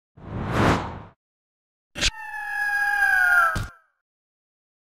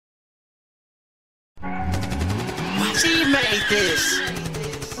this.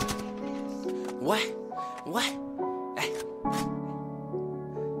 What? Hey.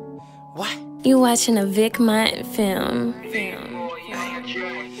 What? You watching a Vic Mont film.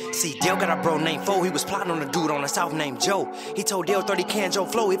 See, Dale got a bro named Fo. He was plotting on a dude on the south named Joe. He told Dale 30 can Joe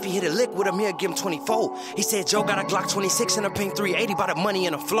flow. If he hit a lick with him, he'll give him 24. He said Joe got a Glock 26 and a pink 380 by the money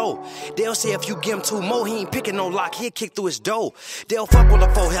and the flow. Dale said if you give him 2 more, he ain't picking no lock. He'll kick through his dough. Dale fuck with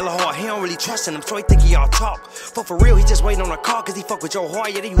a Fo hella hard. He don't really trust in him, so he think he all talk. Fo for real, he just waiting on a call cause he fuck with Joe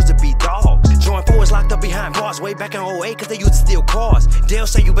hard. Yeah, they used to be dogs. Joe and Fo was locked up behind bars way back in 08 cause they used to steal cars. Dale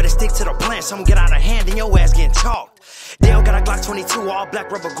say you better stick to the plan. Something get out of hand and your ass getting chalked. Dale got a Glock 22, all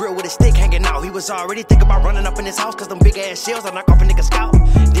black rubber grill with a stick hanging out. He was already thinking about running up in his house cause them big ass shells I knock off a nigga scalp.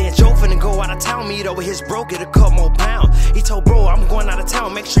 Then Joe finna go out of town, meet over his bro, get a couple more pounds. He told bro, I'm going out of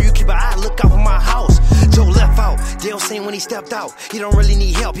town, make sure you keep an eye, look out for my house. Joe left out, Dale seen when he stepped out. He don't really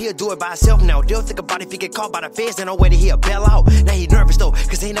need help, he'll do it by himself now. Dale think about if he get caught by the feds, then no way that he'll bail out. Now he nervous though,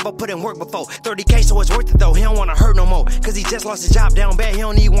 cause he ain't never put in work before. 30K so it's worth it though, he don't wanna hurt no more. Cause he just lost his job down bad, he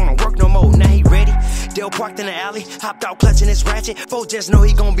don't even wanna work no more. Now he ready, Dale parked in the alley, hopped out clutching his ratchet. Fo just know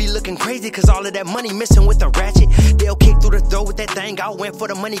he gon' be looking crazy cause all of that money missing with the ratchet. Dale kicked through the door with that thing out, went for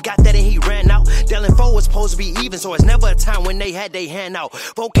the money, got that and he ran out. Dale and Fo was supposed to be even, so it's never a time when they had their hand out.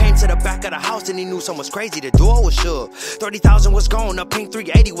 Fo came to the back of the house and he knew something was crazy, the door was shut. 30,000 was gone, the pink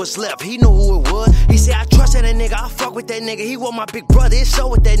 380 was left. He knew who it was. He said, I trusted that nigga, I fuck with that nigga. He was my big brother, it's so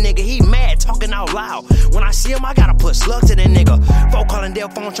with that nigga. He mad, talking out loud. When I see him, I gotta put slugs to that nigga. Fo calling Dale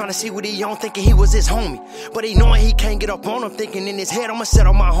phone, trying to see what he on, thinking he was his homie. But he knowing he can't get up on him, thinking in his head, I'ma set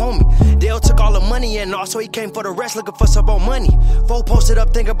on my homie. Dale took all the money and all, so he came for the rest, looking for some more money. Fo posted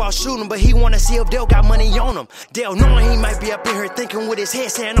up, thinking about shooting, but he wanna see if Dale got money on him. Dale knowing he might be up in here thinking with his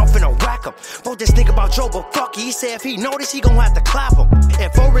head, saying I'm finna whack him. Fo just think about Joe, but fuck it, he said if he notice, he gon' have to clap him.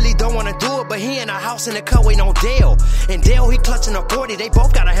 And Fo really don't wanna do it, but he in a house in the cut waiting on Dale. And Dale, he clutching a 40, they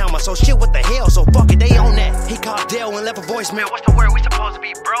both got a hammer, so shit, what the hell, so fuck it, they on that. He called Dale and left a voicemail, what's the word, we supposed to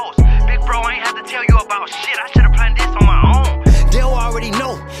be bros. Big bro, I ain't have to tell you about shit, I should've planned this on my own. Dale already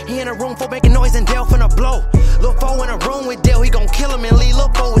know, he in a room for making noise and Dale finna blow. Lil' Fo in a room with Dale, he gon' kill him and leave Lil'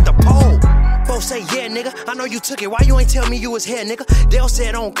 Fo with the pole. Fo say, yeah, nigga, I know you took it, why you ain't tell me you was here, nigga? Dale said,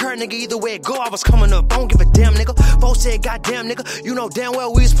 I don't care, nigga, either way it go, I was coming up, I don't give a damn, nigga. Fo said, goddamn, nigga, you know damn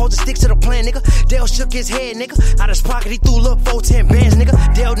well we was supposed to stick to the plan, nigga. Dale shook his head, nigga, out his pocket, he threw Lil' Fo 10 bands,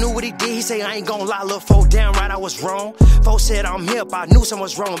 nigga. Dale knew what he did, he say, I ain't gon' lie, Lil' Fo, damn right, I was wrong. Fo said, I'm hip, I knew something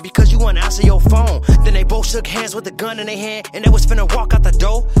was wrong, because you wouldn't answer your phone. Then they both shook hands with the gun in their hand, and they was finna walk out the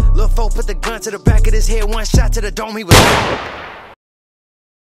door. Lil' Fo put the gun to the back of his head, one shot to the dome, he was gone.